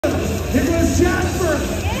Here goes Jasper.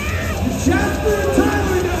 Jasper and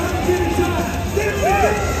Tyler know how to get it done. There we go.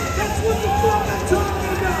 That's what the fuck I'm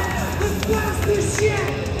talking about. Let's blast this shit.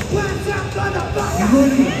 Blast out, motherfucker.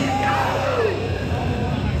 Here we go.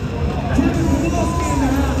 Kevin Kowalski in the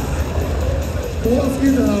house. Kowalski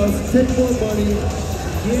in the house. Take more money.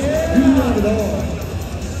 Yeah. You have it all.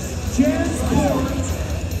 Skateboard.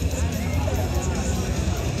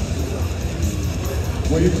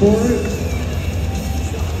 Wait for it.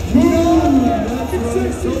 Move! That's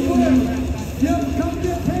right. 60 flip. Yep, come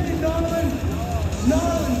get paid, Norman.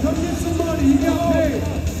 Norman, come get some money. You got paid.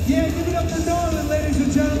 Yeah, give it up for Norman, ladies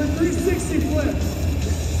and gentlemen. 360 flip.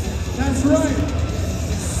 That's right.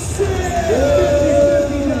 Sick!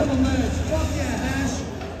 50-50 double edge. Fuck yeah, Ash.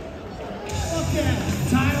 Fuck yeah.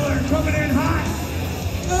 Tyler coming in hot.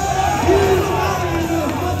 Oh, huge out into the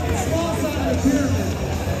fucking small side of the pyramid.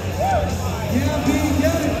 Yeah, B,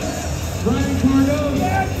 get it. Ryan Cardone.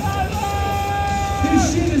 This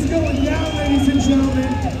shit is going down, ladies and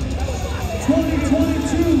gentlemen.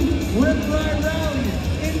 2022 Rip Ride Rally,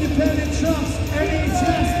 Independent Trucks,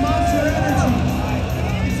 NHS, Monster Energy.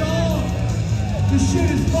 It's on. This shit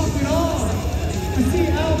is fucking on. I see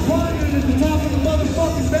Al Parton at the top of the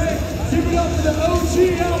motherfucking bank. Give it up for the OG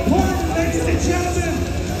Al Parton, ladies and gentlemen.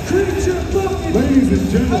 Creature fucking Ladies and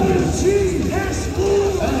gentlemen. OG Hash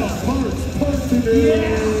Blue. Al Parton today.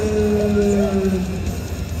 Yeah.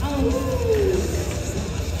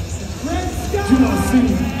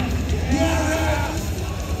 Yeah, right.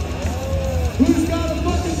 Who's got a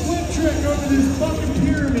fucking flip trick over this fucking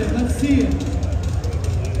pyramid? Let's see it.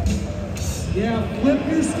 Yeah, flip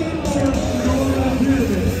your skateboard and go over the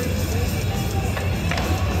pyramid.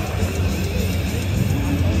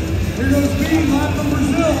 Here goes B, live from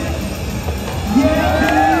Brazil. Yeah,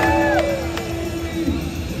 baby.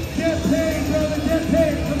 Get paid, brother, get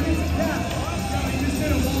paid. Come get some cash. Oh, he just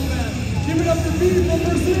hit a wall back. Give it up for B from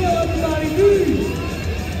Brazil, everybody. B.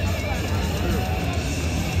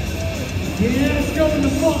 Yeah, it's going the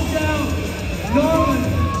fuck down. Norman,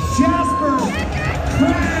 Jasper,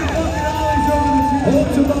 cracking fucking ollies over the field. Whole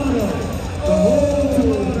tomato. The whole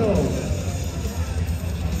tomato.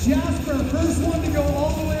 Jasper, first one to go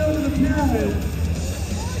all the way over the pyramid.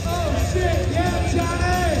 Oh shit, yeah,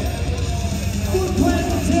 Johnny. Foot plant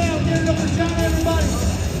the tail. Get it up for Johnny, everybody.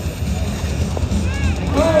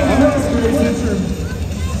 Oh, that's crazy.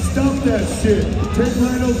 Stop that shit. Take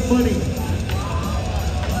Rhino's money.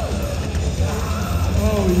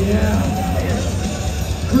 Oh yeah.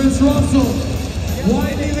 Chris Russell,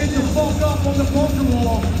 winding it the fuck up on the bunker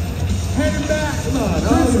wall. Heading back. Come on,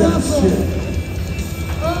 Chris Russell. Shit.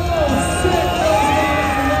 Oh, sick.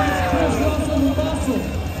 Chris Russell, the muscle.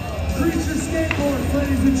 Creature Skateboard,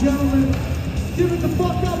 ladies and gentlemen. Give it the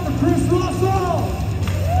fuck up for Chris Russell.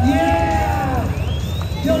 Yeah.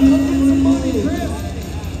 Yo, come get some money, Chris.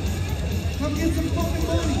 Come get some fucking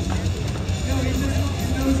money. Yo, he's just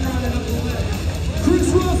fucking nose grinding up the lip. Chris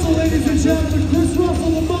Russell, ladies and gentlemen, Chris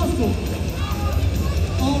Russell, the muscle.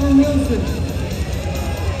 Oliver Wilson.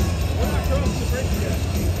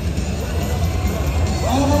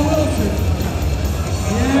 Oliver Wilson.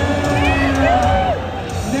 Yeah.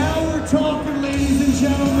 Now we're talking, ladies and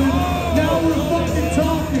gentlemen. Now we're fucking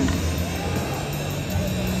talking.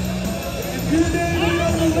 If your name ain't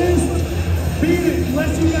on the list, beat it,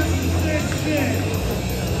 unless you got some sick shit.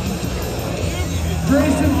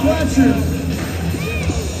 Grayson Fletcher.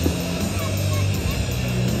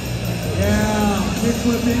 Yeah,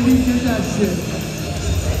 kickflip baby, get that shit.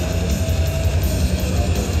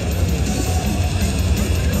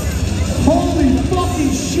 Holy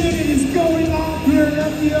fucking shit, it is going on here at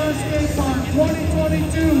FDR Skate Park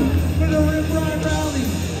 2022 for the Rip Ride Rally,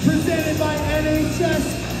 presented by NHS,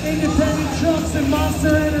 Independent Trucks, and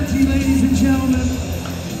Monster Energy, ladies and gentlemen.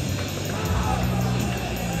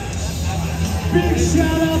 Big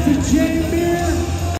shout out to DaBear.